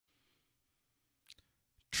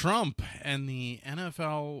Trump and the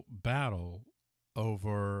NFL battle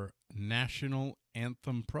over National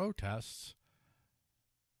Anthem protests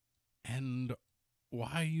and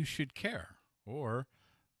why you should care, or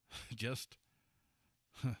just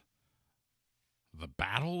the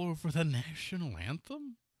battle over the National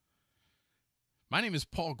Anthem. My name is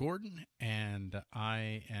Paul Gordon, and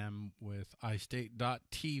I am with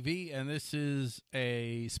iState.tv, and this is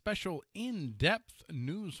a special in-depth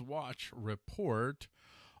News Watch report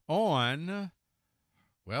on,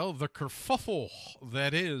 well, the kerfuffle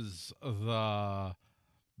that is the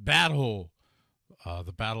battle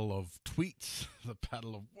of tweets, the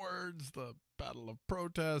battle of words, the battle of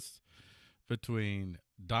protests between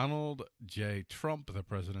Donald J. Trump, the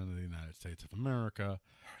President of the United States of America,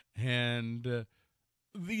 and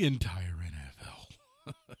the entire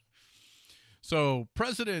NFL. So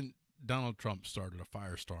President Donald Trump started a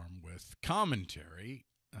firestorm with commentary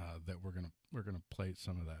that we're gonna play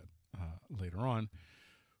some of that later on,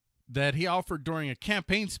 that he offered during a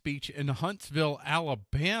campaign speech in Huntsville,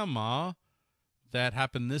 Alabama, that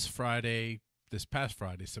happened this past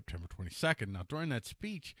Friday, September 22nd. Now, during that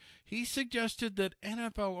speech, he suggested that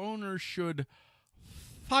NFL owners should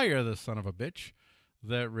fire the son of a bitch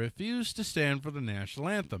that refused to stand for the national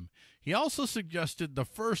anthem. He also suggested the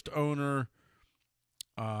first owner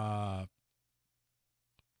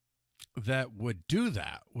that would do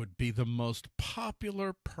that would be the most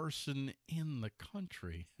popular person in the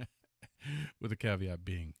country, with the caveat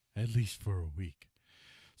being at least for a week.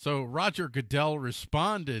 So Roger Goodell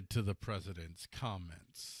responded to the president's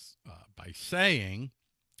comments by saying,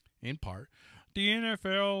 in part, the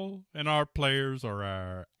NFL and our players are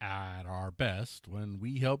at our best when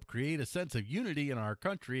we help create a sense of unity in our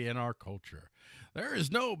country and our culture. There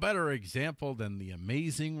is no better example than the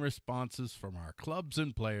amazing responses from our clubs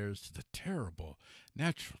and players to the terrible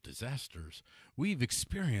natural disasters we've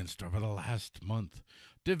experienced over the last month.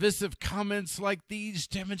 Divisive comments like these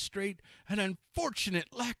demonstrate an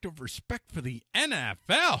unfortunate lack of respect for the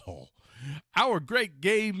NFL, our great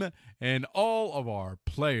game, and all of our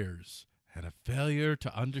players, and a failure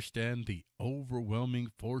to understand the overwhelming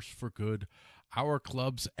force for good our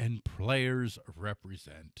clubs and players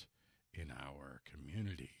represent in our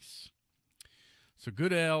communities. So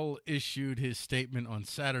Goodell issued his statement on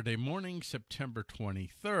Saturday morning, September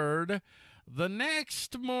 23rd. The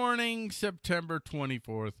next morning, September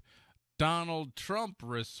 24th, Donald Trump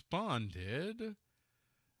responded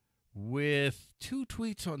with two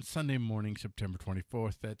tweets on Sunday morning, September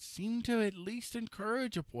 24th, that seemed to at least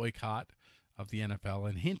encourage a boycott of the NFL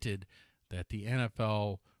and hinted that the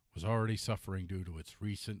NFL was already suffering due to its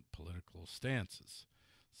recent political stances.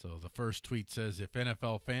 So the first tweet says, if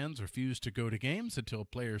NFL fans refuse to go to games until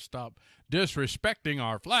players stop disrespecting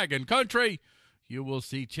our flag and country, you will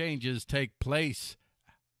see changes take place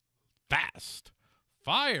fast.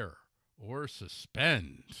 Fire or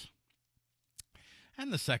suspend.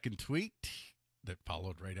 And the second tweet that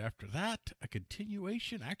followed right after that, a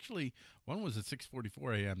continuation. Actually, one was at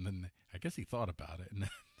 6:44 a.m. Then I guess he thought about it.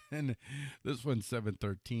 And this one's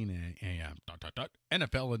 7:13 a.m.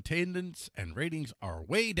 NFL attendance and ratings are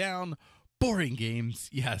way down. Boring games,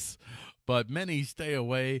 yes, but many stay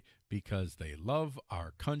away because they love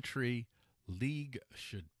our country. League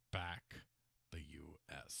should back the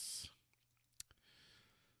U.S.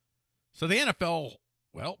 So the NFL,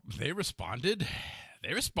 well, they responded.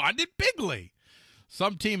 They responded bigly.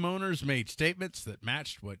 Some team owners made statements that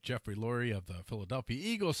matched what Jeffrey Lurie of the Philadelphia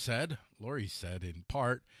Eagles said. Lurie said, in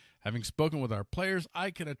part, having spoken with our players, I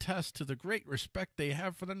can attest to the great respect they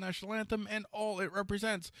have for the national anthem and all it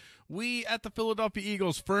represents. We at the Philadelphia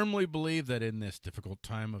Eagles firmly believe that in this difficult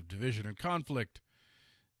time of division and conflict,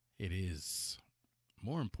 it is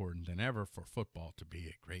more important than ever for football to be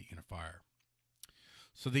a great unifier.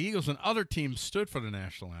 So the Eagles and other teams stood for the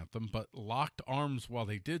national anthem, but locked arms while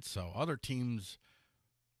they did so. Other teams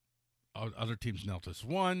knelt as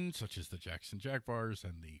one, such as the Jackson Jaguars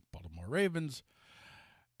and the Baltimore Ravens,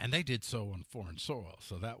 and they did so on foreign soil.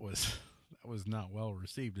 So that was not well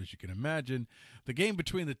received, as you can imagine. The game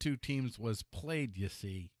between the two teams was played, you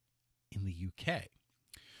see, in the UK.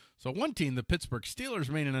 So one team, the Pittsburgh Steelers,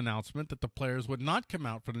 made an announcement that the players would not come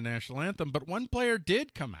out for the national anthem, but one player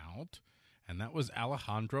did come out, and that was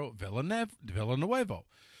Alejandro Villanueva.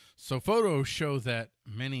 So photos show that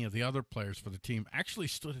many of the other players for the team actually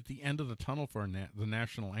stood at the end of the tunnel for the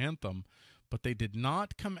national anthem, but they did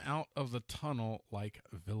not come out of the tunnel like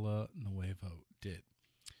Villanueva did.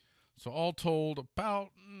 So all told,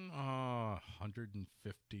 about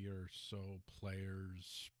 150 or so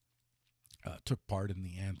players took part in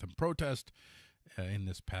the anthem protest in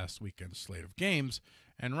this past weekend's slate of games.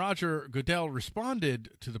 And Roger Goodell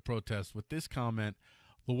responded to the protest with this comment: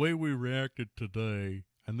 "The way we reacted today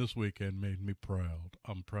and this weekend made me proud.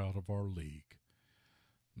 I'm proud of our league."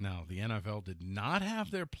 Now, the NFL did not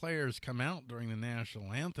have their players come out during the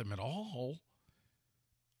national anthem at all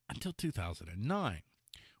until 2009,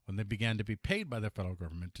 when they began to be paid by the federal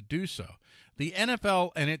government to do so. The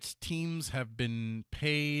NFL and its teams have been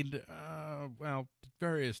paid,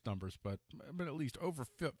 various numbers, but at least over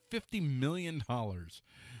 $50 million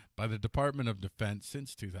by the Department of Defense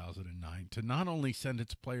since 2009 to not only send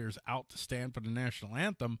its players out to stand for the national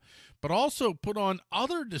anthem, but also put on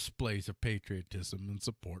other displays of patriotism and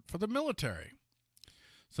support for the military.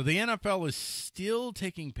 So the NFL is still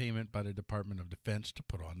taking payment by the Department of Defense to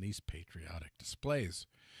put on these patriotic displays.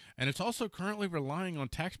 And it's also currently relying on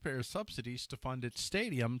taxpayer subsidies to fund its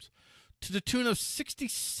stadiums to the tune of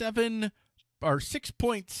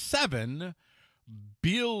 6.7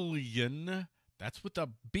 billion. That's with a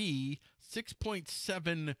B,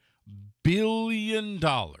 $6.7 billion in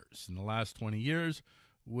the last 20 years,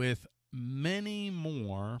 with many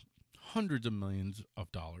more hundreds of millions of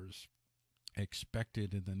dollars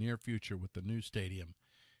expected in the near future with the new stadium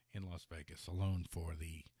in Las Vegas alone for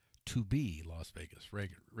the to-be Las Vegas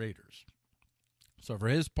Raiders. So for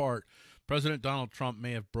his part, President Donald Trump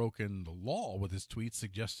may have broken the law with his tweet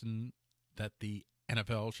suggesting that the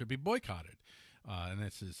NFL should be boycotted. And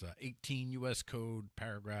this is 18 U.S. Code,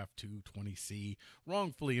 paragraph 220C,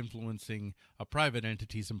 wrongfully influencing a private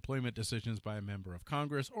entity's employment decisions by a member of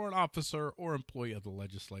Congress or an officer or employee of the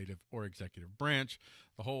legislative or executive branch.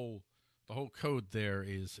 The whole code there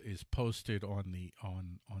is posted on the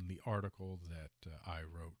article that I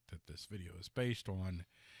wrote that this video is based on.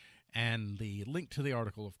 And the link to the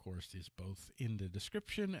article, of course, is both in the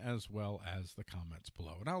description as well as the comments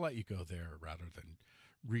below. And I'll let you go there rather than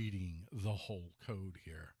reading the whole code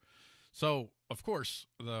here. So, of course,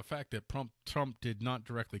 the fact that Trump did not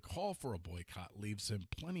directly call for a boycott leaves him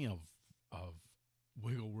plenty of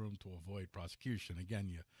wiggle room to avoid prosecution. Again,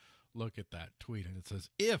 you look at that tweet and it says,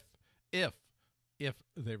 if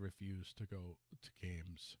they refuse to go to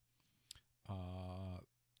games.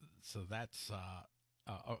 So that's...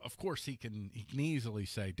 of course, he can easily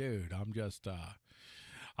say, "Dude, I'm just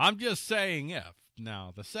saying if."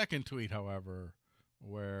 Now, the second tweet, however,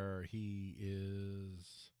 where he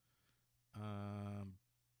is,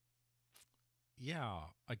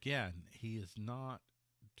 again, he is not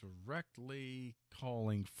directly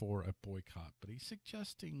calling for a boycott, but he's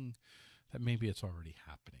suggesting that maybe it's already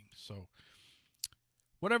happening. So,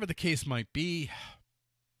 whatever the case might be,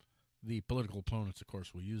 the political opponents, of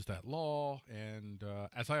course, will use that law. And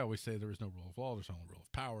as I always say, there is no rule of law. There's only rule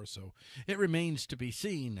of power. So it remains to be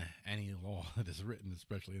seen. Any law that is written,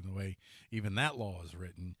 especially in the way even that law is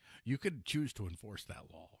written, you could choose to enforce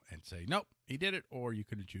that law and say, nope, he did it. Or you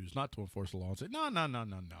could choose not to enforce the law and say, no,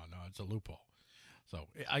 it's a loophole. So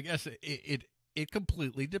I guess it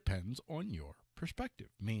completely depends on your perspective.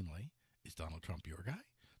 Mainly, is Donald Trump your guy?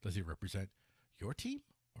 Does he represent your team?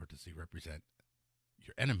 Or does he represent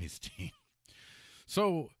your enemy's team?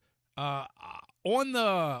 So on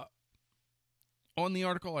the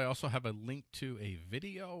article, I also have a link to a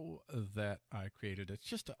video that I created. It's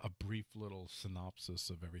just a brief little synopsis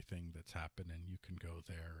of everything that's happened, and you can go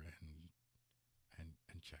there and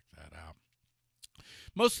check that out.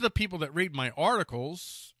 Most of the people that read my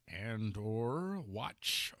articles and or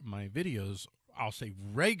watch my videos, I'll say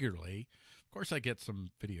regularly. Of course, I get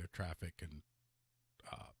some video traffic and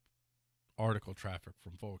article traffic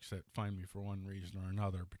from folks that find me for one reason or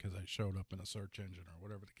another because I showed up in a search engine or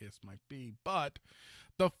whatever the case might be. But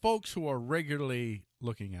the folks who are regularly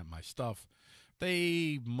looking at my stuff,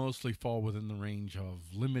 they mostly fall within the range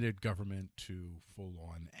of limited government to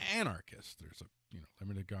full-on anarchist. There's a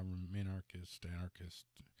limited government, anarchist.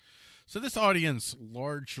 So this audience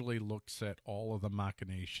largely looks at all of the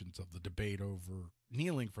machinations of the debate over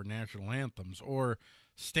kneeling for national anthems or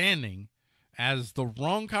standing as the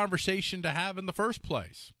wrong conversation to have in the first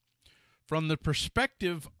place. From the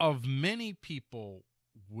perspective of many people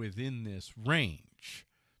within this range,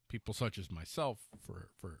 people such as myself, for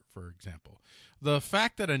example, the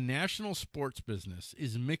fact that a national sports business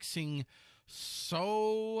is mixing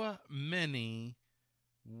so many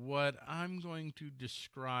what I'm going to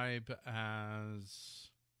describe as,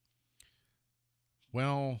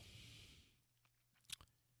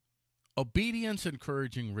 obedience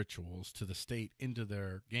encouraging rituals to the state into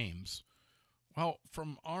their games. Well,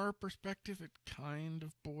 from our perspective, it kind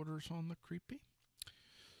of borders on the creepy.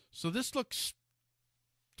 So this looks,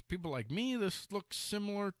 to people like me, this looks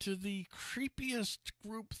similar to the creepiest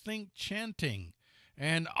groupthink chanting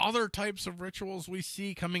and other types of rituals we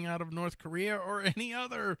see coming out of North Korea or any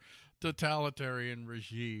other totalitarian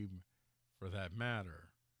regime for that matter.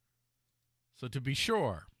 So to be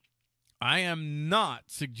sure, I am not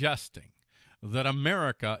suggesting that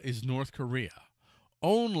America is North Korea,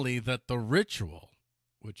 only that the ritual,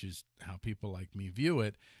 which is how people like me view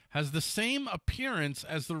it, has the same appearance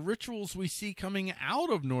as the rituals we see coming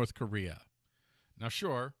out of North Korea. Now,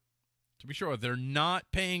 sure, to be sure, they're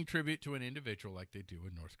not paying tribute to an individual like they do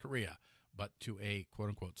in North Korea, but to a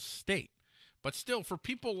quote-unquote state. But still, for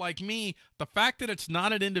people like me, the fact that it's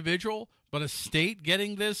not an individual, but a state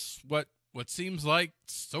getting this, what seems like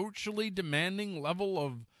socially demanding level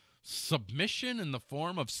of submission in the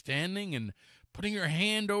form of standing and putting your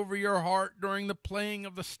hand over your heart during the playing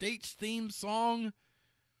of the state's theme song,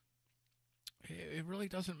 it really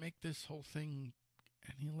doesn't make this whole thing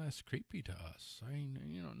any less creepy to us. I mean,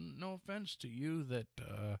 you know, no offense to you that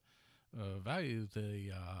value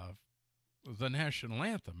the national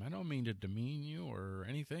anthem. I don't mean to demean you or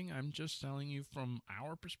anything. I'm just telling you from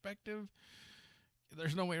our perspective,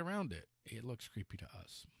 there's no way around it. It looks creepy to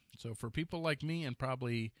us. So for people like me and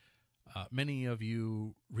probably many of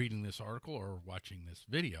you reading this article or watching this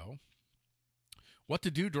video, what to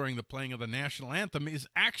do during the playing of the national anthem is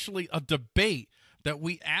actually a debate that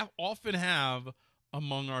we often have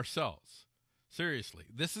among ourselves. Seriously,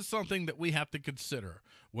 this is something that we have to consider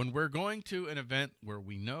when we're going to an event where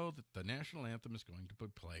we know that the national anthem is going to be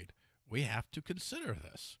played. We have to consider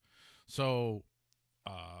this. So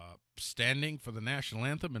standing for the national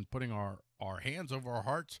anthem and putting our hands over our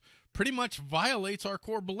hearts pretty much violates our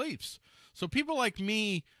core beliefs. So people like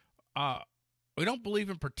me, we don't believe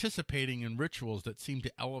in participating in rituals that seem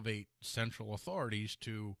to elevate central authorities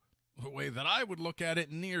to the way that I would look at it,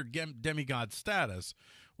 near demigod status,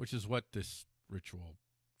 which is what this ritual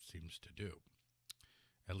seems to do.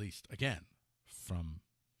 At least, again, from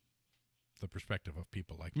the perspective of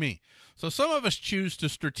people like me. So some of us choose to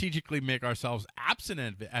strategically make ourselves absent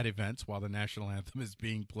at events while the national anthem is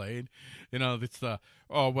being played. You know, it's the,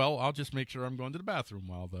 oh, well, I'll just make sure I'm going to the bathroom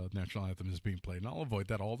while the national anthem is being played, and I'll avoid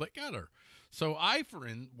that altogether. So I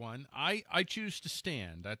choose to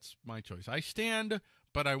stand. That's my choice. I stand,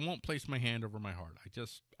 but I won't place my hand over my heart. I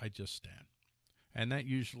just stand. And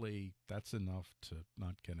that's enough to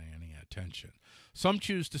not get any attention. Some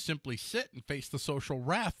choose to simply sit and face the social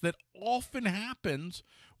wrath that often happens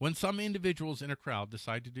when some individuals in a crowd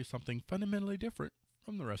decide to do something fundamentally different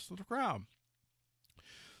from the rest of the crowd.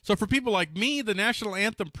 So for people like me, the national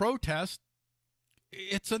anthem protest,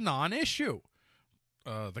 it's a non-issue.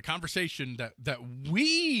 The conversation that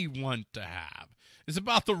we want to have is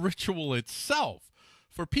about the ritual itself.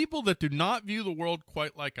 For people that do not view the world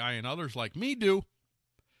quite like I and others like me do,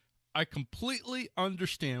 I completely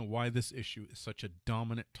understand why this issue is such a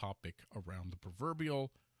dominant topic around the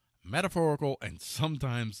proverbial, metaphorical, and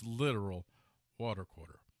sometimes literal water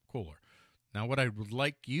cooler. Now, what I would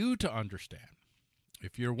like you to understand,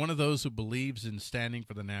 if you're one of those who believes in standing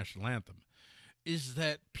for the national anthem, is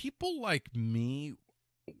that people like me,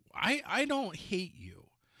 I don't hate you.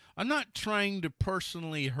 I'm not trying to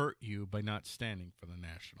personally hurt you by not standing for the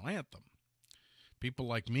national anthem. People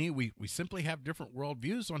like me, we simply have different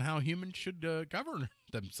worldviews on how humans should govern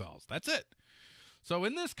themselves. That's it. So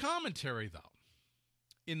in this commentary, though,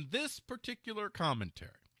 in this particular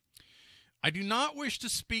commentary, I do not wish to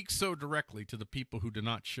speak so directly to the people who do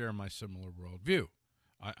not share my similar worldview.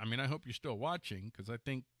 I mean, I hope you're still watching, because I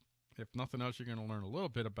think, if nothing else, you're going to learn a little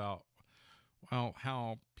bit about, well,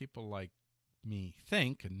 how people like me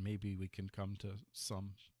think, and maybe we can come to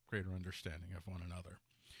some greater understanding of one another.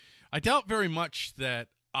 I doubt very much that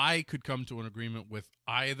I could come to an agreement with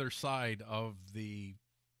either side of the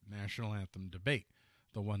national anthem debate,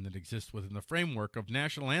 the one that exists within the framework of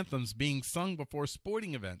national anthems being sung before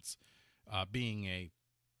sporting events, being a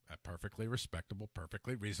perfectly respectable,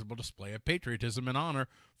 perfectly reasonable display of patriotism and honor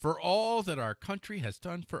for all that our country has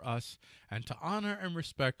done for us, and to honor and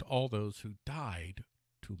respect all those who died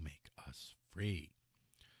to make us free.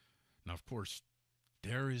 Now, of course,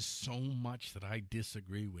 there is so much that I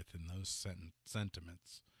disagree with in those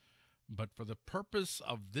sentiments. But for the purpose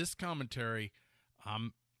of this commentary,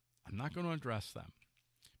 I'm not going to address them,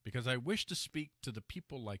 because I wish to speak to the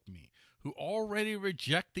people like me who already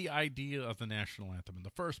reject the idea of the national anthem in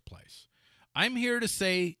the first place. I'm here to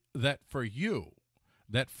say that for you,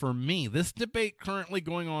 that for me, this debate currently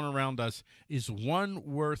going on around us is one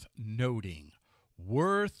worth noting,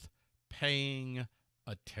 worth paying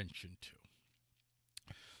attention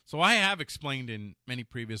to. So I have explained in many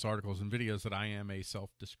previous articles and videos that I am a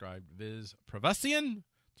self-described Viz Provesian.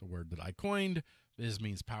 It's a word that I coined. Biz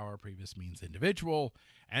means power, previous means individual.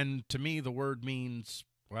 And to me, the word means,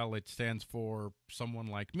 well, it stands for someone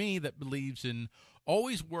like me that believes in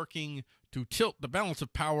always working to tilt the balance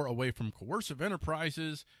of power away from coercive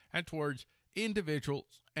enterprises and towards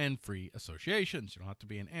individuals and free associations. You don't have to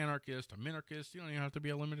be an anarchist, a minarchist. You don't even have to be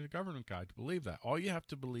a limited government guy to believe that. All you have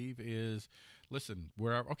to believe is, listen,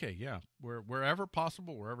 wherever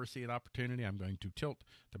possible, wherever I see an opportunity, I'm going to tilt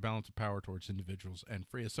the balance of power towards individuals and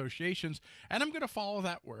free associations, and I'm going to follow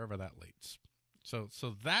that wherever that leads. So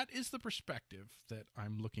that is the perspective that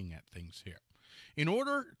I'm looking at things here. In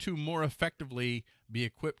order to more effectively be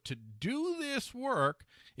equipped to do this work,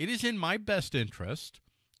 it is in my best interest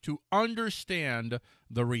to understand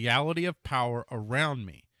the reality of power around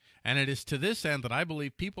me. And it is to this end that I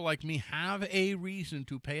believe people like me have a reason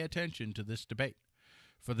to pay attention to this debate.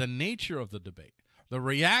 For the nature of the debate, the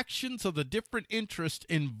reactions of the different interests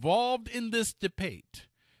involved in this debate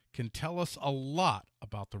can tell us a lot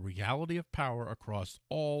about the reality of power across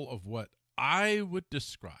all of what I would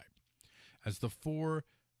describe as the four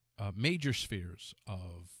major spheres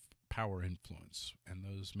of power influence. And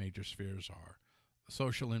those major spheres are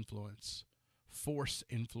social influence, force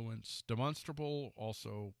influence, demonstrable,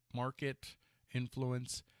 also market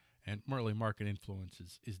influence, and really market influence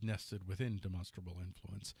is nested within demonstrable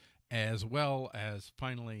influence, as well as,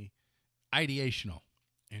 finally, ideational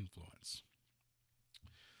influence.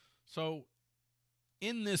 So,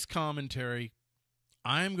 in this commentary,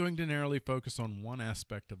 I'm going to narrowly focus on one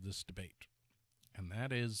aspect of this debate, and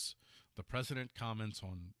that is the president comments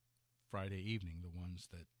on Friday evening, the ones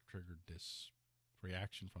that triggered this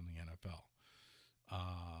reaction from the NFL.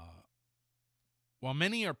 While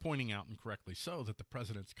many are pointing out, and correctly so, that the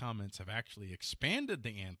president's comments have actually expanded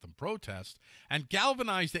the anthem protest and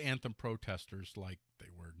galvanized the anthem protesters like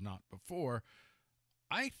they were not before,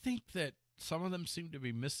 I think that some of them seem to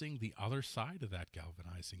be missing the other side of that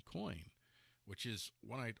galvanizing coin, which is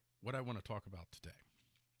what I want to talk about today.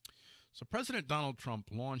 So President Donald Trump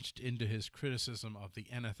launched into his criticism of the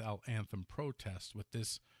NFL anthem protest with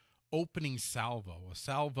this opening salvo, a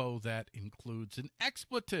salvo that includes an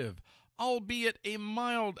expletive, albeit a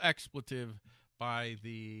mild expletive by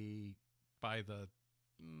the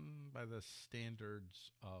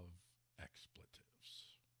standards of expletives.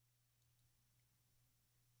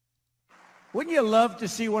 Wouldn't you love to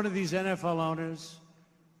see one of these NFL owners,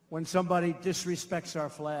 when somebody disrespects our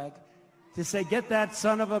flag, to say, get that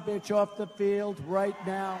son of a bitch off the field right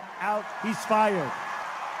now, out, he's fired.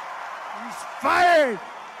 He's fired!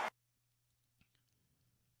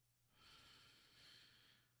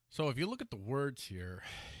 So if you look at the words here,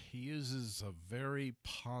 he uses a very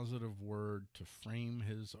positive word to frame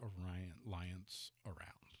his alliance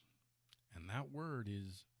around. And that word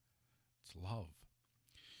is, it's love.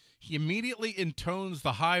 He immediately intones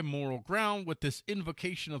the high moral ground with this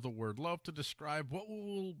invocation of the word love to describe what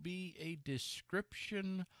will be a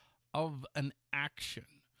description of an action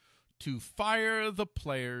to fire the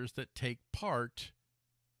players that take part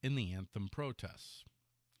in the anthem protests.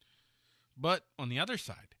 But on the other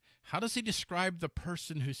side, how does he describe the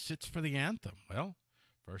person who sits for the anthem? Well,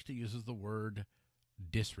 first he uses the word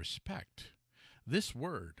disrespect. This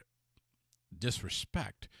word,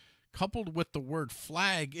 disrespect, coupled with the word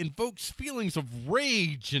flag, invokes feelings of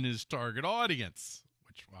rage in his target audience,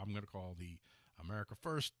 which I'm going to call the America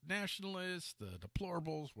First nationalists, the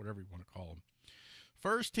deplorables, whatever you want to call them.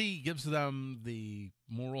 First, he gives them the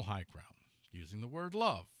moral high ground, using the word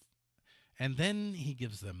love. And then he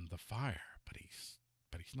gives them the fire, but he's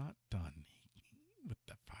not done. With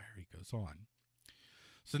the fire, he goes on.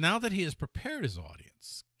 So now that he has prepared his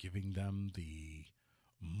audience, giving them the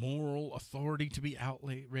moral authority to be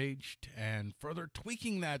outraged and further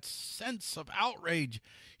tweaking that sense of outrage,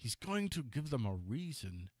 he's going to give them a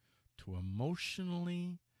reason to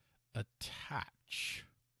emotionally attach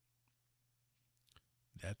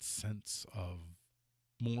that sense of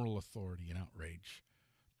moral authority and outrage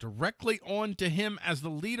directly on to him as the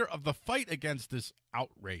leader of the fight against this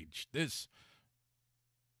outrage, this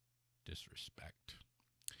disrespect.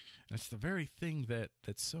 And it's the very thing that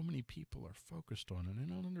so many people are focused on, and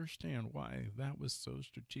I don't understand why that was so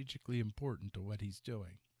strategically important to what he's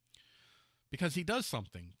doing. Because he does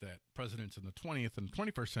something that presidents in the 20th and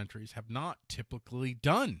 21st centuries have not typically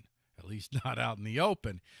done, at least not out in the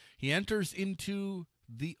open. He enters into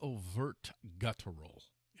the overt guttural,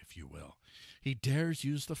 if you will. He dares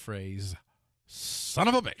use the phrase, son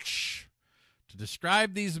of a bitch, to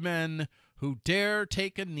describe these men who dare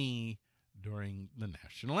take a knee during the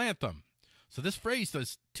national anthem. So this phrase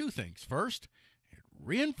does two things. First, it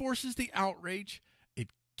reinforces the outrage. It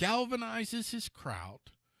galvanizes his crowd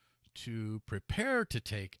to prepare to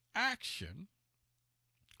take action.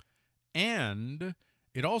 And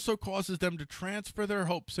it also causes them to transfer their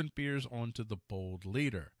hopes and fears onto the bold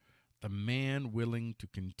leader, the man willing to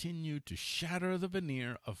continue to shatter the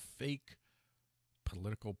veneer of fake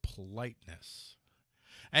political politeness.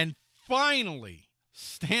 And finally,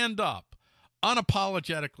 stand up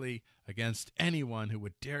unapologetically against anyone who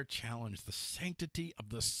would dare challenge the sanctity of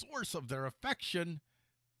the source of their affection,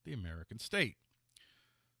 the American state.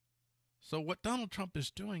 So what Donald Trump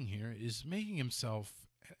is doing here is making himself,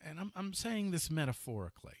 and I'm saying this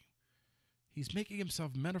metaphorically, he's making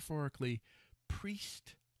himself metaphorically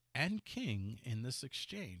priest and king in this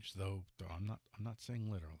exchange, though I'm not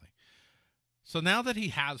saying literally. So now that he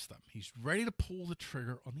has them, he's ready to pull the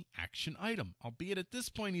trigger on the action item, albeit at this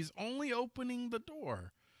point he's only opening the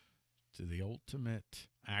door to the ultimate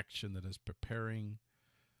action that is preparing,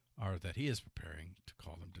 or that he is preparing to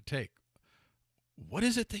call them to take. What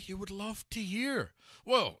is it that you would love to hear?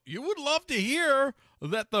 Well, you would love to hear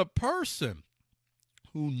that the person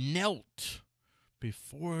who knelt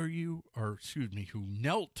before you, or excuse me, who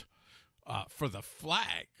knelt for the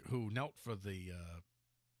flag, who knelt for the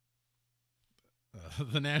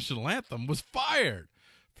national anthem, was fired.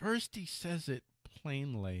 First he says it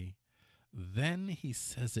plainly, then he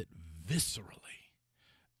says it viscerally,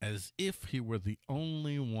 as if he were the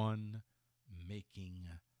only one making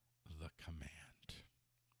the command.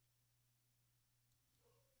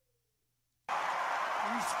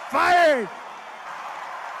 He's fired!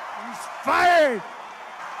 He's fired!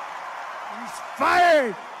 He's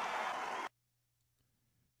fired!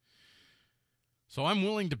 So I'm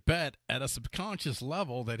willing to bet at a subconscious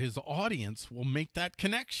level that his audience will make that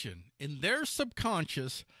connection. In their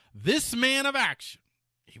subconscious, this man of action,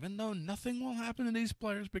 even though nothing will happen to these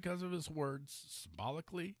players because of his words,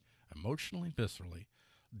 symbolically, emotionally, viscerally,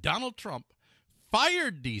 Donald Trump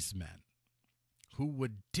fired these men who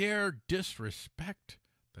would dare disrespect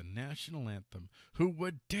the national anthem, who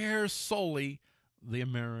would dare sully the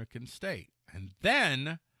American state. And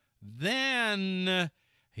then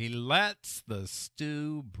he lets the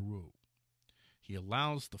stew brew. He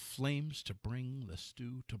allows the flames to bring the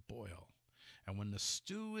stew to boil. And when the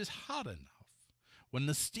stew is hot enough, when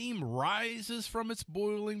the steam rises from its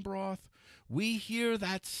boiling broth, we hear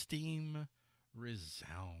that steam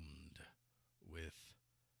resound with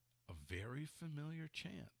a very familiar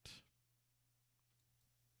chant.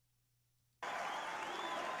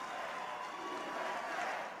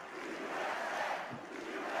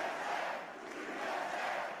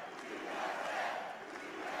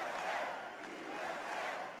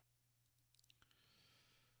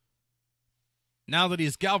 Now that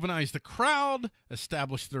he's galvanized the crowd,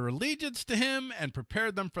 established their allegiance to him, and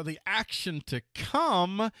prepared them for the action to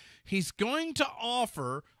come, he's going to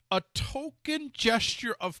offer a token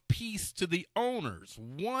gesture of peace to the owners,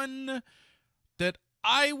 one that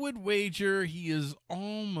I would wager he is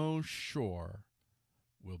almost sure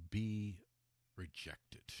will be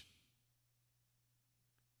rejected.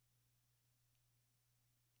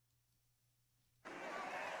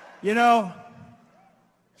 You know,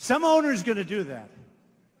 some owner's going to do that.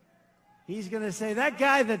 He's going to say, that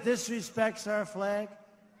guy that disrespects our flag,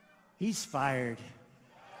 he's fired.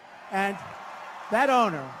 And that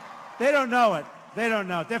owner, they don't know it. They don't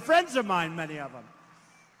know it. They're friends of mine, many of them.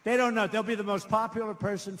 They don't know it. They'll be the most popular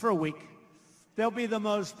person for a week. They'll be the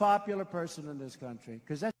most popular person in this country.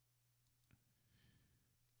 Because that's...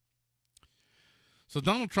 So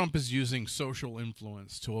Donald Trump is using social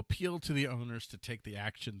influence to appeal to the owners to take the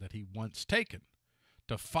action that he wants taken,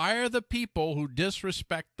 to fire the people who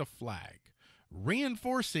disrespect the flag,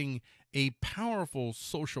 reinforcing a powerful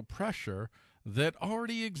social pressure that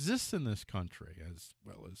already exists in this country, as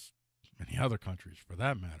well as many other countries for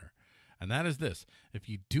that matter. And that is this: if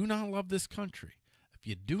you do not love this country, if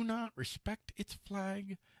you do not respect its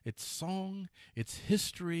flag, its song, its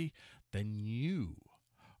history, then you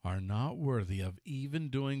are not worthy of even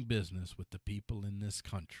doing business with the people in this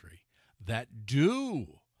country that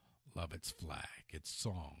do love its flag, its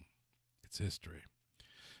song, its history.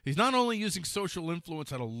 He's not only using social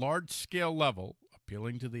influence at a large-scale level,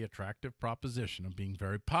 appealing to the attractive proposition of being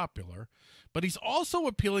very popular, but he's also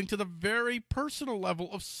appealing to the very personal level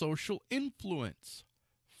of social influence,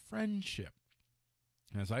 friendship.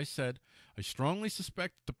 As I said, I strongly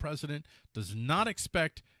suspect that the president does not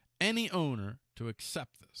expect any owner to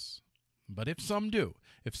accept this. But if some do,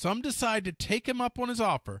 if some decide to take him up on his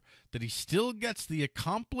offer, that he still gets the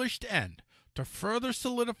accomplished end to further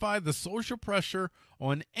solidify the social pressure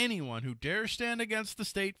on anyone who dares stand against the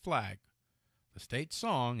state flag, the state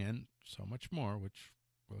song, and so much more, which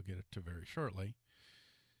we'll get to very shortly.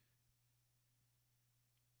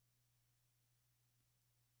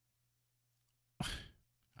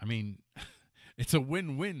 I mean, it's a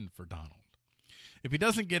win-win for Donald. If he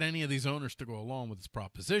doesn't get any of these owners to go along with his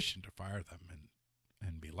proposition to fire them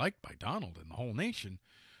and be liked by Donald and the whole nation,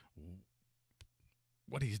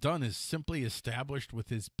 what he's done is simply established with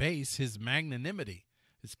his base his magnanimity,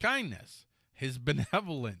 his kindness, his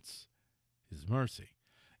benevolence, his mercy.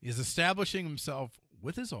 He is establishing himself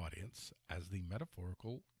with his audience as the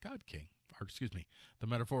metaphorical God King. Or excuse me, the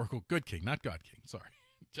metaphorical good king, not God King. Sorry.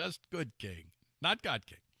 Just good king, not God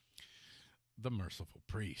King. The merciful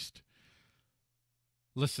priest.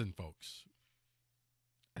 Listen, folks,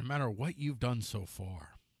 no matter what you've done so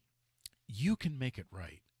far, you can make it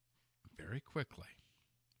right very quickly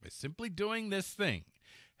by simply doing this thing,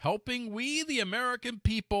 helping we, the American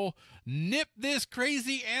people, nip this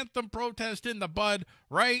crazy anthem protest in the bud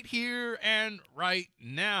right here and right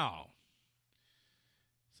now.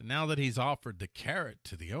 So now that he's offered the carrot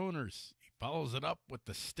to the owners, he follows it up with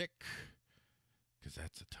the stick, because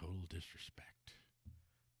that's a total disrespect.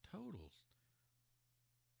 Total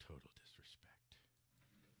disrespect.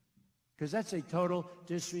 Because that's a total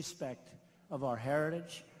disrespect of our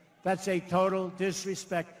heritage. That's a total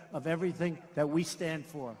disrespect of everything that we stand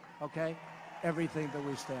for, okay? Everything that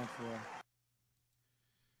we stand for.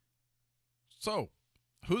 So,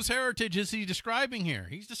 whose heritage is he describing here?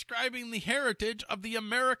 He's describing the heritage of the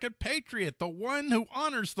American patriot, the one who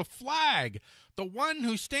honors the flag, the one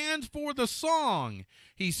who stands for the song.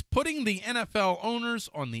 He's putting the NFL owners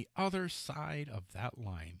on the other side of that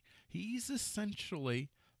line. He's essentially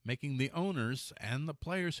making the owners and the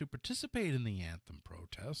players who participate in the anthem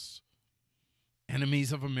protests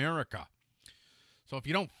enemies of America. So if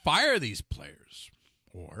you don't fire these players,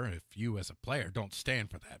 or if you as a player don't stand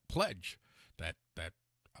for that pledge, that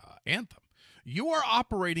anthem, you are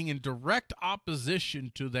operating in direct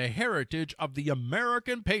opposition to the heritage of the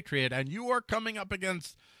American patriot, and you are coming up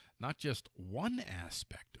against not just one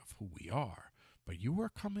aspect of who we are, but you are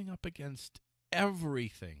coming up against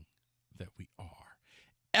everything that we are,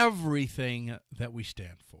 everything that we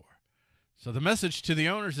stand for. So the message to the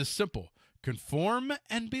owners is simple: conform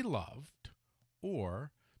and be loved,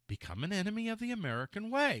 or become an enemy of the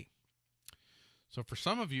American way. So for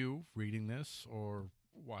some of you reading this or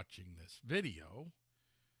watching this video,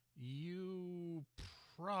 you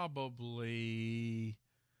probably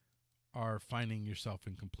are finding yourself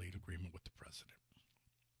in complete agreement with the president.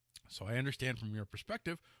 So I understand from your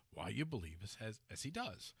perspective why you believe as he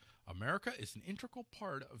does. America is an integral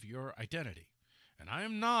part of your identity. And I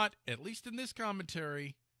am not, at least in this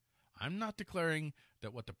commentary, I'm not declaring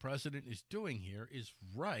that what the president is doing here is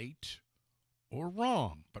right or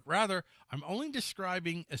wrong, but rather I'm only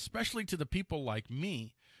describing, especially to the people like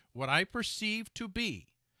me, what I perceive to be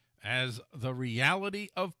as the reality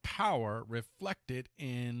of power reflected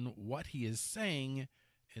in what he is saying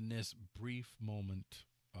in this brief moment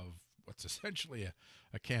of what's essentially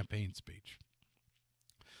a campaign speech.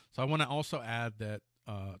 So I want to also add that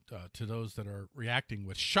to those that are reacting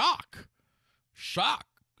with shock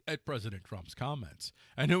at President Trump's comments,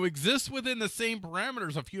 and who exists within the same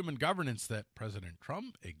parameters of human governance that President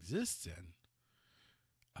Trump exists in,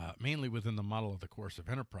 mainly within the model of the coercive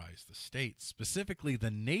enterprise, the state, specifically the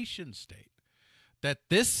nation state, that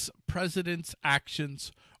this president's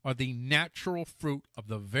actions are the natural fruit of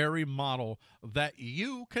the very model that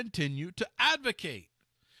you continue to advocate.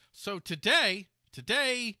 So today,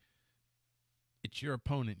 it's your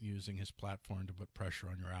opponent using his platform to put pressure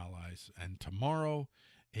on your allies, and tomorrow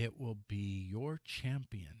it will be your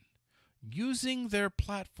champion using their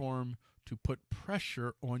platform to put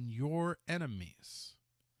pressure on your enemies.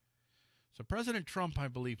 So President Trump, I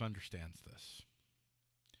believe, understands this.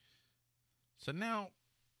 So now,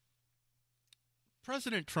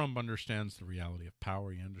 President Trump understands the reality of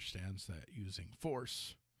power. He understands that using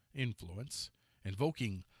force, influence,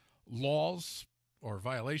 invoking laws or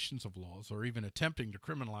violations of laws, or even attempting to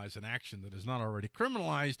criminalize an action that is not already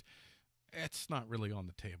criminalized, it's not really on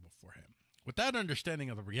the table for him. With that understanding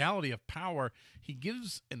of the reality of power, he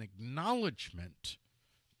gives an acknowledgement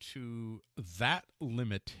to that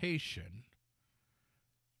limitation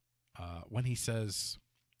when he says,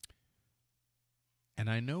 and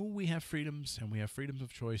I know we have freedoms, and we have freedoms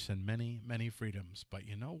of choice and many, many freedoms, but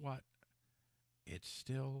you know what? It's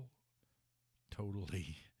still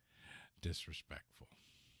totally disrespectful.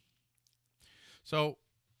 So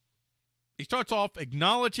he starts off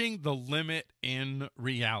acknowledging the limit in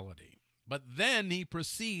reality, but then he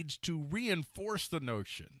proceeds to reinforce the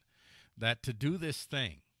notion that to do this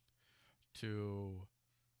thing, to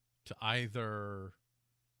either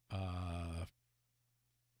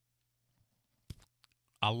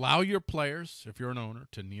allow your players, if you're an owner,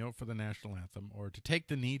 to kneel for the national anthem or to take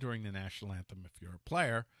the knee during the national anthem if you're a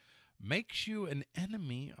player, makes you an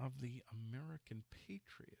enemy of the American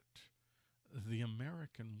patriot, the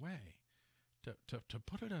American way. To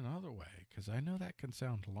put it another way, because I know that can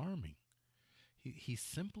sound alarming, he's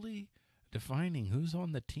simply defining who's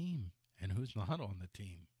on the team and who's not on the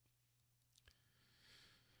team.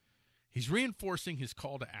 He's reinforcing his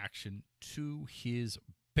call to action to his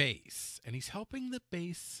base, and he's helping the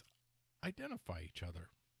base identify each other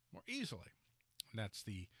more easily. And that's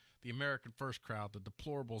the American First crowd, the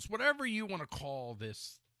deplorables, whatever you want to call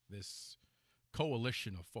this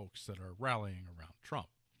coalition of folks that are rallying around Trump.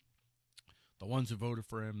 The ones who voted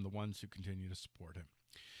for him, the ones who continue to support him.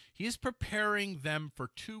 He is preparing them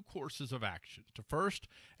for two courses of action. To first,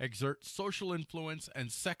 exert social influence,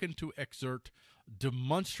 and second, to exert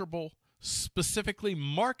demonstrable, specifically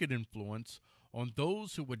market influence on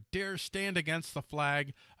those who would dare stand against the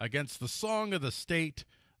flag, against the song of the state,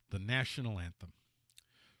 the national anthem.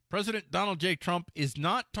 President Donald J. Trump is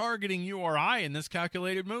not targeting you or I in this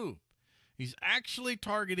calculated move. He's actually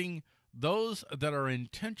targeting those that are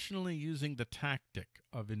intentionally using the tactic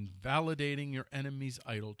of invalidating your enemy's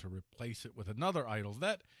idol to replace it with another idol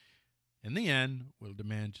that, in the end, will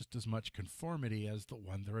demand just as much conformity as the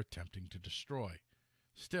one they're attempting to destroy.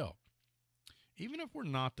 Still, even if we're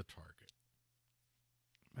not the target,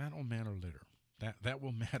 that'll matter little. That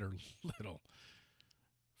will matter little.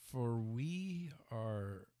 For we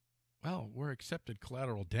are, we're accepted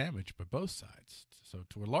collateral damage by both sides. So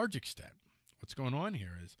to a large extent, what's going on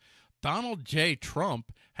here is Donald J.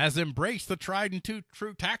 Trump has embraced the tried and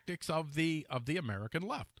true tactics of the American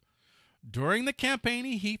left. During the campaign,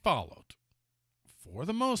 he followed, for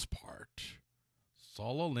the most part,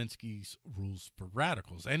 Saul Alinsky's rules for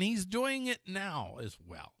radicals, and he's doing it now as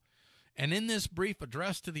well. And in this brief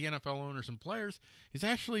address to the NFL owners and players, he's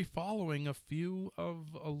actually following a few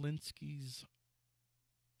of Alinsky's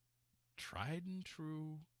tried and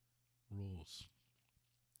true rules.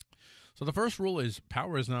 So the first rule is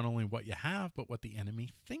power is not only what you have, but what the enemy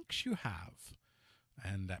thinks you have.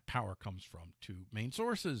 And that power comes from two main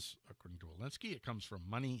sources. According to Alinsky, it comes from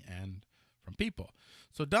money and from people.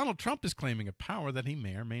 So Donald Trump is claiming a power that he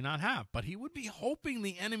may or may not have, but he would be hoping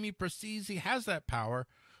the enemy perceives he has that power,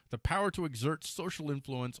 the power to exert social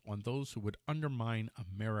influence on those who would undermine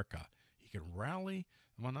America. He can rally,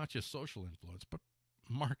 well, not just social influence, but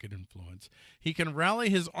market influence. He can rally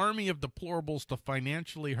his army of deplorables to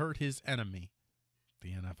financially hurt his enemy,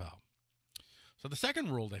 the NFL. So the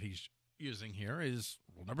second rule that he's using here is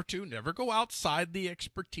rule number 2, never go outside the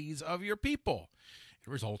expertise of your people. It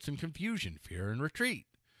results in confusion, fear, and retreat.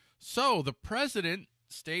 So the president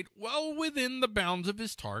stayed well within the bounds of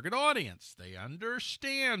his target audience. They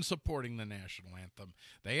understand supporting the national anthem.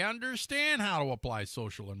 They understand how to apply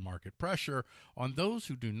social and market pressure on those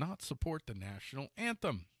who do not support the national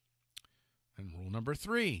anthem. And rule number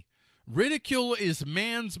 3, ridicule is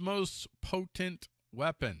man's most potent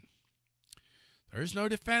weapon. There is no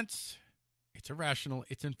defense. It's irrational.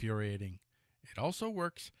 It's infuriating. It also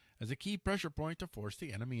works as a key pressure point to force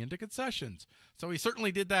the enemy into concessions. So he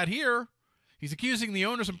certainly did that here. He's accusing the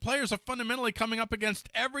owners and players of fundamentally coming up against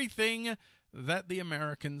everything that the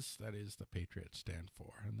Americans, that is the Patriots, stand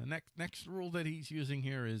for. And the next rule that he's using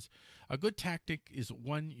here is a good tactic is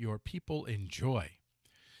one your people enjoy.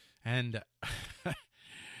 And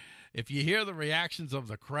if you hear the reactions of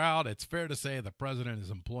the crowd, it's fair to say the president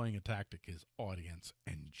is employing a tactic his audience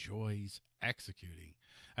enjoys executing.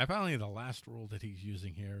 And finally, the last rule that he's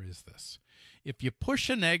using here is this. If you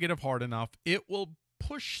push a negative hard enough, it will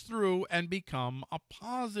push through and become a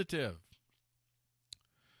positive.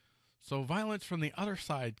 So violence from the other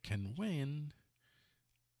side can win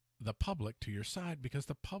the public to your side because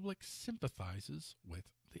the public sympathizes with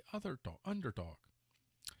the underdog.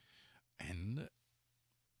 And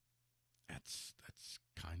that's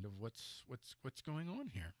kind of what's going on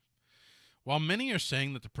here. While many are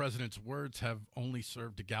saying that the president's words have only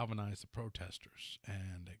served to galvanize the protesters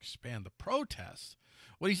and expand the protests,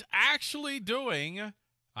 what he's actually doing,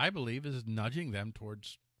 I believe, is nudging them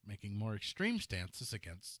towards making more extreme stances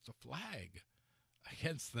against the flag,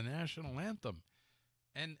 against the national anthem.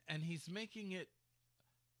 And he's making it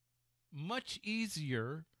much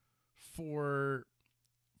easier for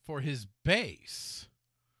his base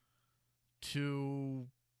to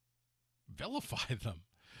vilify them,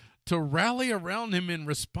 to rally around him in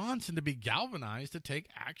response and to be galvanized to take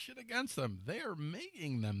action against them. They are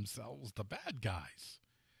making themselves the bad guys.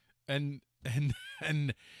 And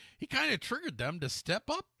he kind of triggered them to step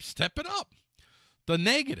it up. The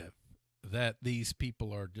negative, that these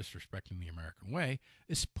people are disrespecting the American way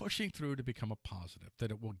is pushing through to become a positive,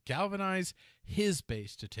 that it will galvanize his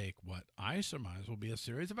base to take what I surmise will be a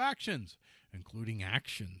series of actions, including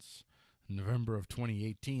actions in November of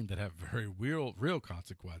 2018 that have very real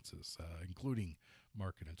consequences, including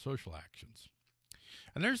market and social actions.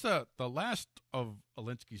 And there's the last of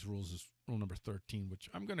Alinsky's rules is rule number 13, which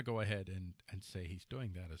I'm going to go ahead and say he's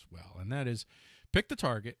doing that as well. And that is pick the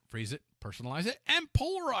target, freeze it, personalize it, and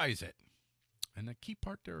polarize it. And the key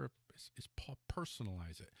part there is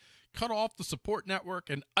personalize it. Cut off the support network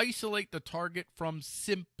and isolate the target from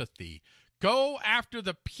sympathy. Go after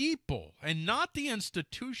the people and not the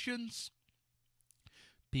institutions.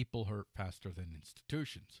 People hurt faster than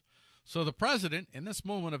institutions. So the president, in this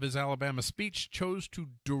moment of his Alabama speech, chose to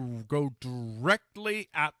go directly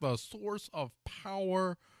at the source of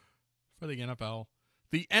power for the NFL,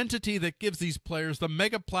 the entity that gives these players the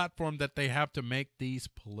mega platform that they have to make these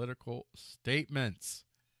political statements.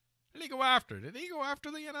 Did he go after the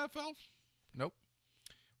NFL? Nope.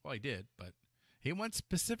 Well, he did, but he went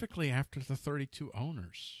specifically after the 32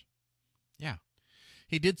 owners. Yeah.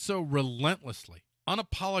 He did so relentlessly,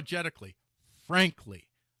 unapologetically, frankly,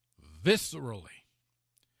 viscerally.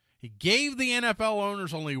 He gave the NFL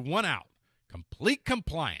owners only one out, complete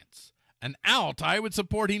compliance. An out I would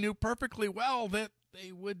support he knew perfectly well that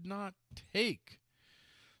they would not take.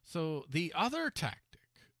 So the other tactic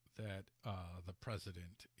that the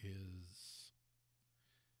president is,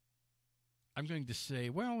 I'm going to say,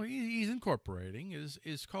 well, he's incorporating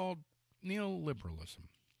is called neoliberalism.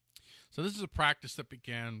 So this is a practice that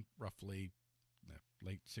began roughly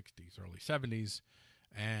late 60s, early 70s.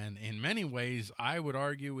 And in many ways, I would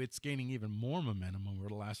argue it's gaining even more momentum over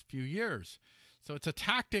the last few years. So it's a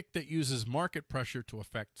tactic that uses market pressure to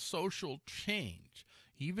affect social change,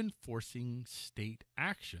 even forcing state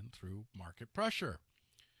action through market pressure.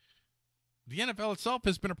 The NFL itself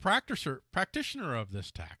has been a practitioner of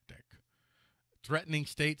this tactic, threatening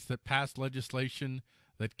states that pass legislation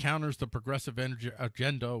that counters the progressive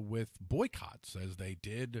agenda with boycotts, as they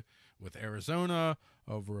did with Arizona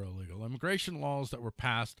over illegal immigration laws that were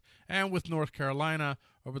passed, and with North Carolina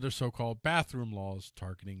over their so-called bathroom laws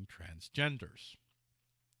targeting transgenders.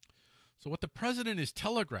 So what the president is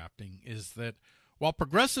telegraphing is that while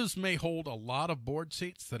progressives may hold a lot of board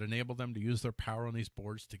seats that enable them to use their power on these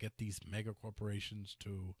boards to get these mega corporations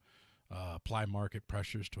to apply market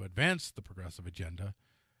pressures to advance the progressive agenda,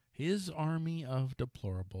 his army of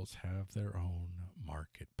deplorables have their own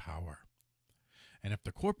market power. And if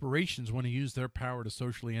the corporations want to use their power to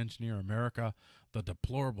socially engineer America, the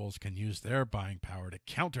deplorables can use their buying power to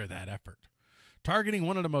counter that effort. Targeting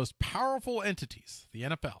one of the most powerful entities, the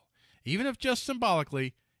NFL, even if just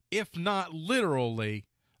symbolically, if not literally,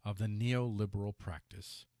 of the neoliberal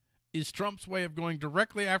practice, is Trump's way of going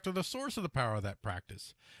directly after the source of the power of that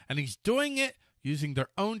practice. And he's doing it using their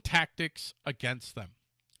own tactics against them.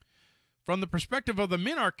 From the perspective of the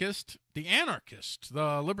minarchist, the anarchist,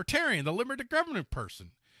 the libertarian, the limited government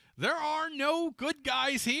person, there are no good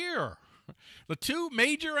guys here. The two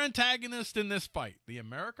major antagonists in this fight, the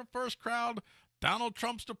America First crowd, Donald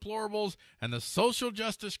Trump's deplorables, and the social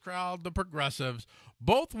justice crowd, the progressives,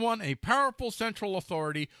 both want a powerful central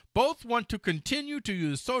authority, both want to continue to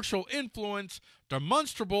use social influence,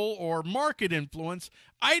 demonstrable or market influence,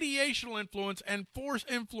 ideational influence, and force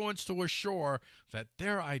influence to assure that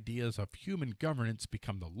their ideas of human governance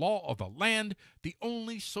become the law of the land, the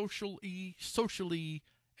only socially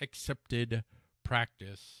accepted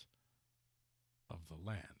practice of the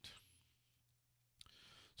land.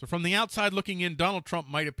 So from the outside looking in, Donald Trump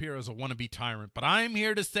might appear as a wannabe tyrant, but I'm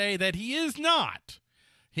here to say that he is not.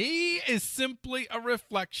 He is simply a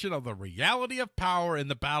reflection of the reality of power in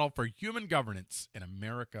the battle for human governance in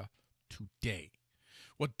America today.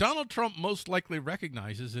 What Donald Trump most likely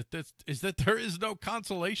recognizes is that there is no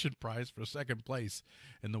consolation prize for second place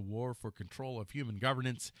in the war for control of human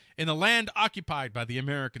governance in the land occupied by the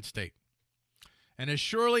American state. And as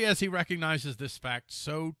surely as he recognizes this fact,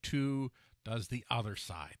 so too does the other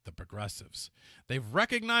side, the progressives. They've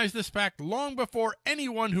recognized this fact long before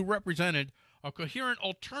anyone who represented a coherent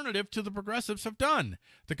alternative to the progressives have done.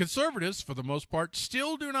 The conservatives, for the most part,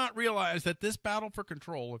 still do not realize that this battle for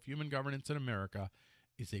control of human governance in America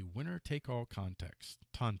is a winner-take-all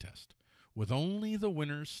contest, with only the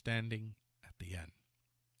winners standing at the end.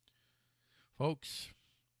 Folks,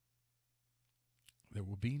 there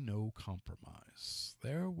will be no compromise.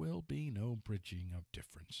 There will be no bridging of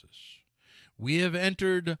differences. We have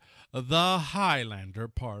entered the Highlander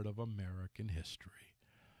part of American history.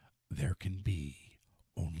 There can be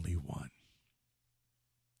only one.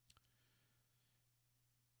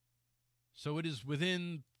 So it is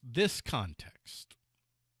within this context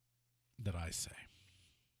that I say,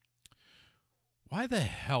 why the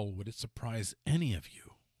hell would it surprise any of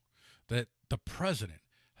you that the president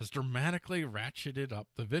has dramatically ratcheted up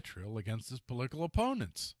the vitriol against his political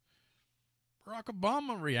opponents? Barack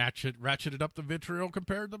Obama ratcheted up the vitriol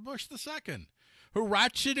compared to Bush II, who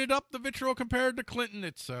ratcheted up the vitriol compared to Clinton,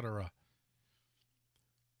 etc.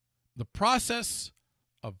 The process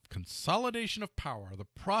of consolidation of power, the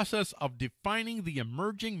process of defining the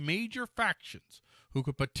emerging major factions who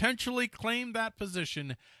could potentially claim that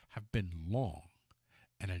position, have been long,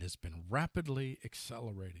 and it has been rapidly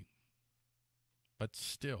accelerating. But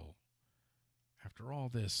still, after all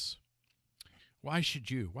this, why should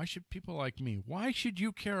people like me, why should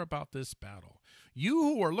you care about this battle? You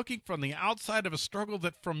who are looking from the outside of a struggle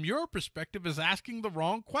that from your perspective is asking the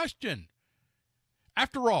wrong question.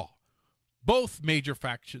 After all, both major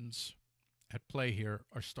factions at play here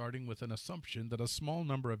are starting with an assumption that a small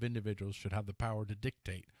number of individuals should have the power to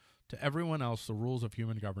dictate to everyone else the rules of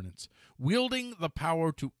human governance, wielding the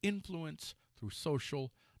power to influence through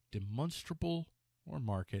social, demonstrable, or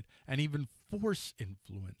market, and even force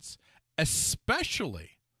influence,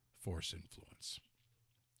 especially force influence.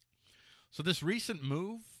 So this recent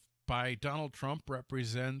move by Donald Trump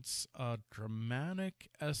represents a dramatic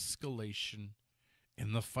escalation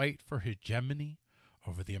in the fight for hegemony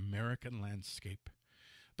over the American landscape.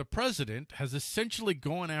 The president has essentially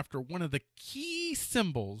gone after one of the key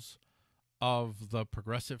symbols of the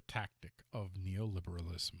progressive tactic of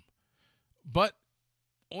neoliberalism. But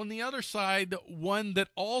on the other side, one that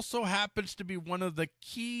also happens to be one of the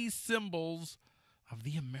key symbols of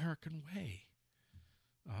the American way.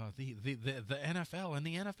 The NFL, and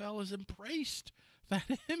the NFL has embraced that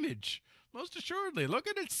image. Most assuredly, look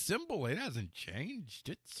at its symbol. It hasn't changed.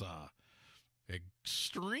 It's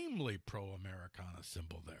extremely pro-Americana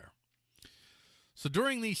symbol there. So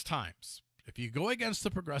during these times, if you go against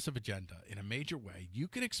the progressive agenda in a major way, you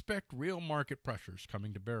can expect real market pressures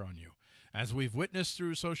coming to bear on you, as we've witnessed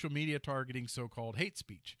through social media targeting so-called hate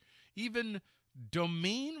speech, even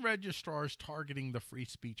domain registrars targeting the free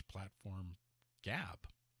speech platform Gab.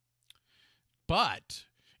 But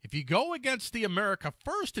if you go against the America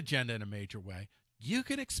First agenda in a major way, you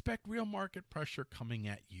can expect real market pressure coming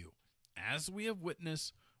at you, as we have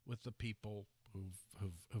witnessed with the people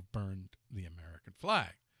who've burned the American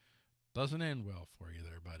flag. Doesn't end well for you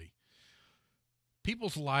there, buddy.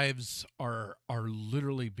 People's lives are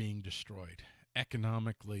literally being destroyed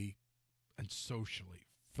economically and socially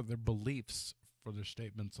for their beliefs, for their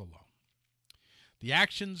statements alone. The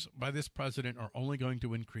actions by this president are only going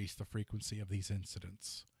to increase the frequency of these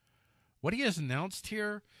incidents. What he has announced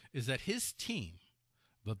here is that his team,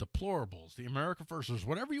 the deplorables, the America Firsters,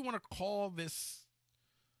 whatever you want to call this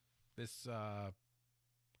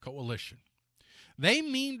coalition, they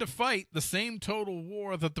mean to fight the same total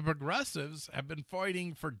war that the progressives have been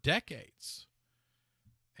fighting for decades.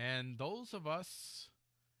 And those of us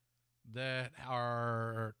that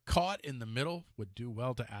are caught in the middle would do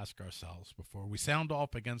well to ask ourselves before we sound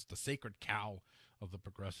off against the sacred cow of the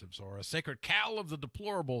progressives or a sacred cow of the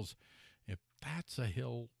deplorables, if that's a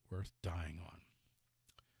hill worth dying on.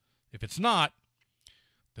 If it's not,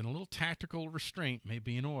 then a little tactical restraint may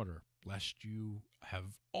be in order, lest you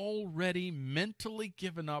have already mentally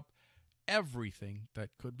given up everything that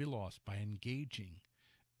could be lost by engaging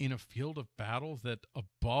in a field of battle that,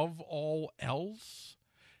 above all else,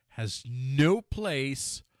 has no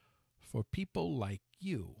place for people like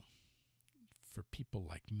you, for people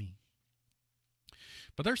like me.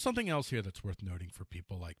 But there's something else here that's worth noting for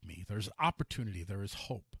people like me. There's opportunity. There is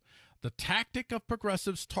hope. The tactic of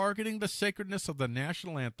progressives targeting the sacredness of the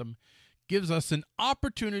national anthem gives us an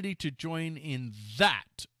opportunity to join in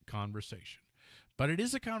that conversation. But it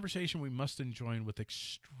is a conversation we must enjoin with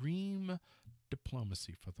extreme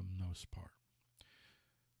diplomacy for the most part.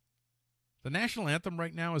 The national anthem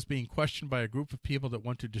right now is being questioned by a group of people that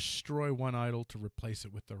want to destroy one idol to replace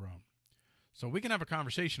it with their own. So we can have a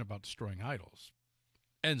conversation about destroying idols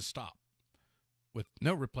and stop with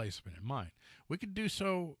no replacement in mind. We could do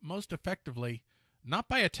so most effectively not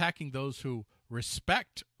by attacking those who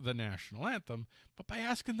respect the national anthem, but by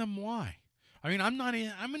asking them why. I mean, I'm not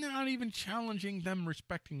even challenging them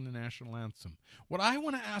respecting the national anthem. What I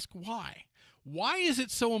want to ask, why? Why is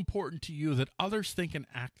it so important to you that others think and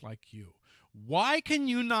act like you? Why can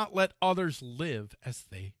you not let others live as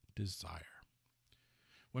they desire?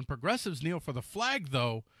 When progressives kneel for the flag,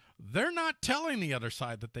 though, they're not telling the other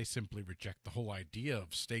side that they simply reject the whole idea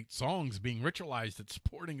of state songs being ritualized at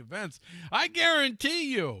sporting events. I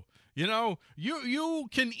guarantee you, you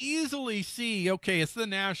can easily see, okay, it's the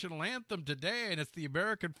national anthem today and it's the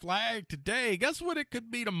American flag today. Guess what it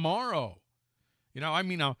could be tomorrow?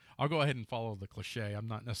 I'll go ahead and follow the cliche. I'm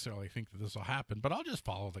not necessarily think that this will happen, but I'll just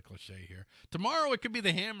follow the cliche here. Tomorrow it could be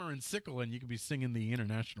the hammer and sickle, and you could be singing the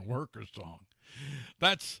International Workers song.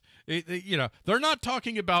 They're not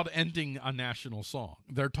talking about ending a national song.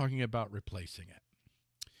 They're talking about replacing it.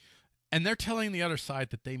 And they're telling the other side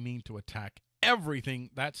that they mean to attack everything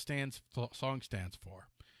that song stands for.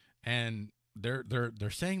 And they're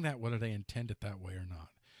saying that whether they intend it that way or not.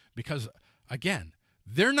 Because, again,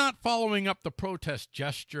 they're not following up the protest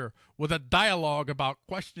gesture with a dialogue about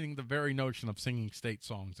questioning the very notion of singing state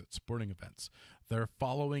songs at sporting events. They're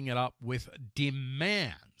following it up with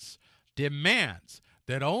demands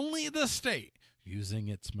that only the state, using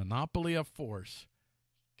its monopoly of force,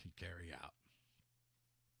 can carry out.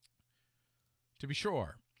 To be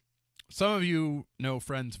sure, some of you know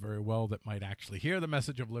friends very well that might actually hear the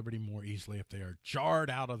message of liberty more easily if they are jarred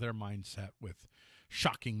out of their mindset with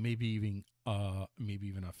shocking, maybe even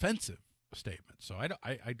offensive statements. So I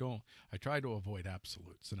try to avoid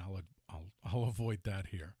absolutes, and I'll avoid that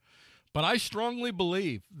here. But I strongly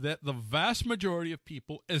believe that the vast majority of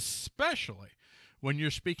people, especially when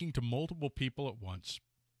you're speaking to multiple people at once,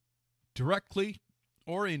 directly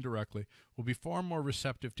or indirectly, will be far more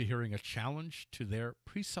receptive to hearing a challenge to their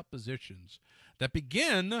presuppositions that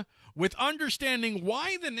begin with understanding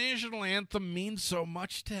why the national anthem means so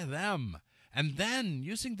much to them, and then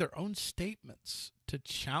using their own statements to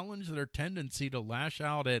challenge their tendency to lash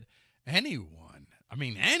out at anyone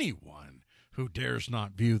who dares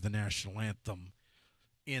not view the national anthem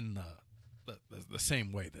in the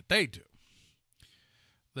same way that they do.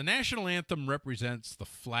 The national anthem represents the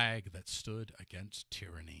flag that stood against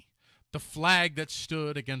tyranny, the flag that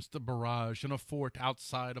stood against the barrage in a fort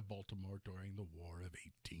outside of Baltimore during the War of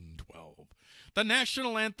 1812. The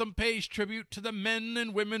national anthem pays tribute to the men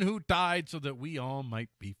and women who died so that we all might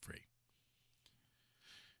be free.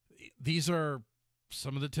 These are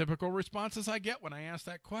some of the typical responses I get when I ask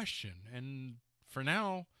that question. And for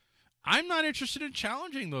now, I'm not interested in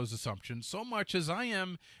challenging those assumptions so much as I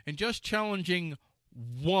am in just challenging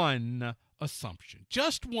one assumption.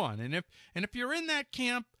 Just one. And if you're in that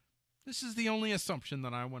camp, this is the only assumption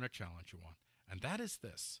that I want to challenge you on. And that is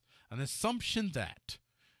this. An assumption that,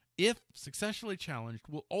 if successfully challenged,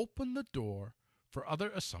 will open the door for other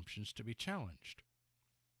assumptions to be challenged.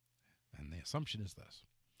 And the assumption is this.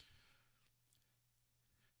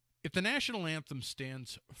 If the national anthem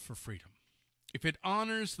stands for freedom, if it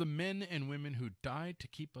honors the men and women who died to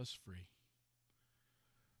keep us free,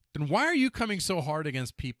 then why are you coming so hard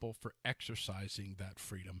against people for exercising that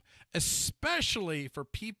freedom, especially for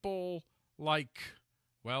people like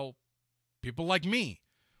me,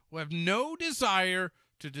 who have no desire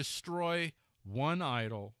to destroy one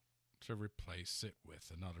idol to replace it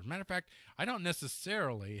with another? Matter of fact, I don't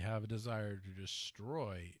necessarily have a desire to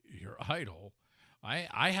destroy your idol.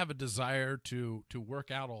 I have a desire to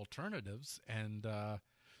work out alternatives and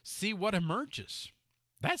see what emerges.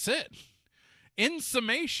 That's it. In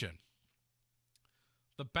summation,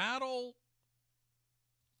 the battle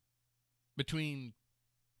between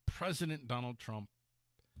President Donald Trump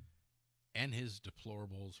and his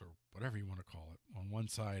deplorables, or whatever you want to call it, on one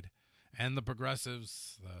side, and the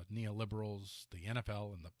progressives, the neoliberals, the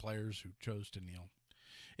NFL, and the players who chose to kneel,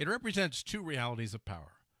 it represents two realities of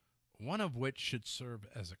power, one of which should serve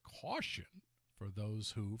as a caution for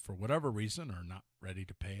those who, for whatever reason, are not ready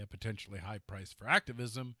to pay a potentially high price for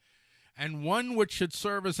activism, and one which should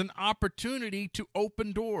serve as an opportunity to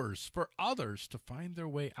open doors for others to find their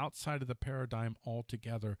way outside of the paradigm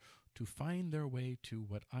altogether, to find their way to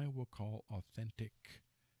what I will call authentic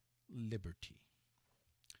liberty.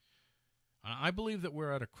 I believe that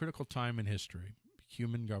we're at a critical time in history,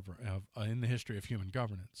 in the history of human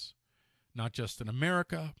governance, not just in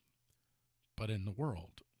America, but in the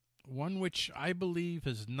world. One which I believe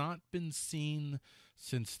has not been seen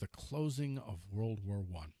since the closing of World War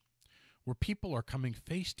I, where people are coming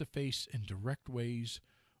face to face in direct ways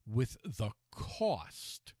with the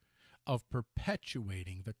cost of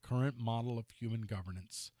perpetuating the current model of human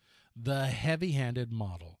governance, the heavy-handed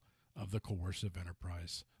model of the coercive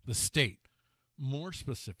enterprise, the state, more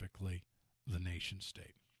specifically, the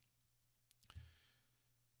nation-state.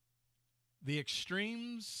 The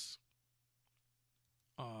extremes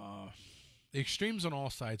on all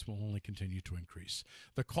sides will only continue to increase.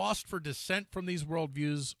 The cost for dissent from these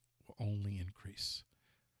worldviews will only increase.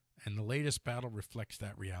 And the latest battle reflects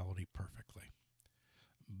that reality perfectly.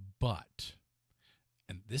 But,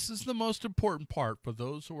 and this is the most important part for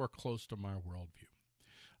those who are close to my worldview,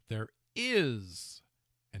 there is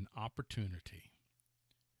an opportunity,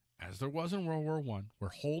 as there was in World War I,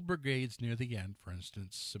 where whole brigades near the end, for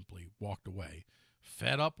instance, simply walked away,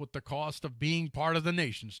 fed up with the cost of being part of the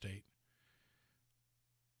nation state.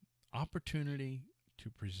 Opportunity to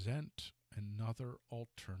present another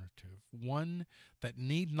alternative, one that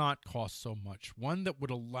need not cost so much, one that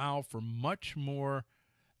would allow for much more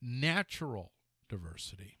natural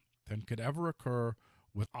diversity than could ever occur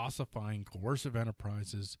with ossifying coercive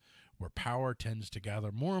enterprises where power tends to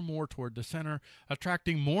gather more and more toward the center,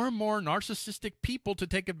 attracting more and more narcissistic people to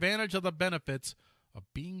take advantage of the benefits of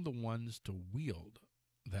being the ones to wield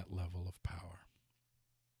that level of power.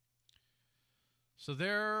 So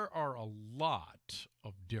there are a lot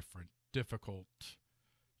of different, difficult,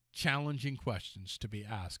 challenging questions to be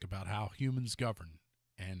asked about how humans govern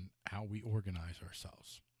and how we organize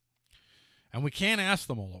ourselves. And we can't ask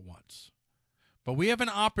them all at once. But we have an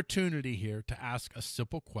opportunity here to ask a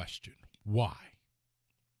simple question. Why?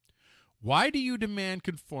 Why do you demand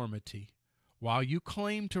conformity while you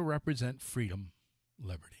claim to represent freedom,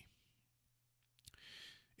 liberty?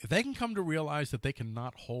 If they can come to realize that they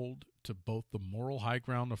cannot hold to both the moral high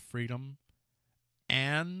ground of freedom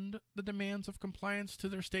and the demands of compliance to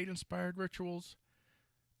their state-inspired rituals,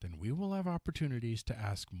 then we will have opportunities to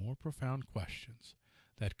ask more profound questions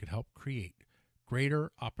that could help create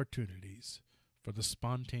greater opportunities for the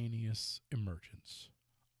spontaneous emergence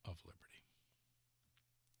of liberty.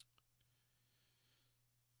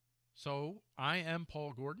 So I am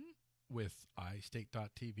Paul Gordon with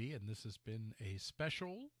iState.tv, and this has been a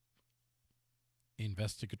special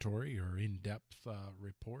investigatory or in-depth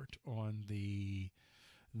report on the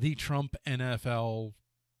Trump NFL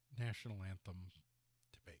National Anthem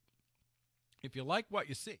debate. If you like what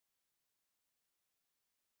you see,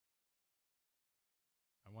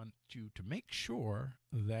 I want you to make sure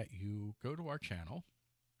that you go to our channel,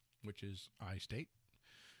 which is iState,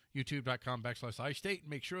 youtube.com/iState.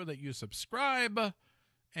 Make sure that you subscribe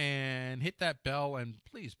and hit that bell, and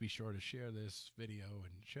please be sure to share this video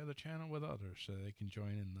and share the channel with others so they can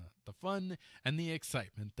join in the fun and the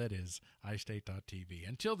excitement that is iState.tv.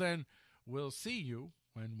 Until then, we'll see you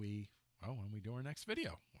when we do our next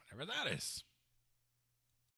video, whatever that is.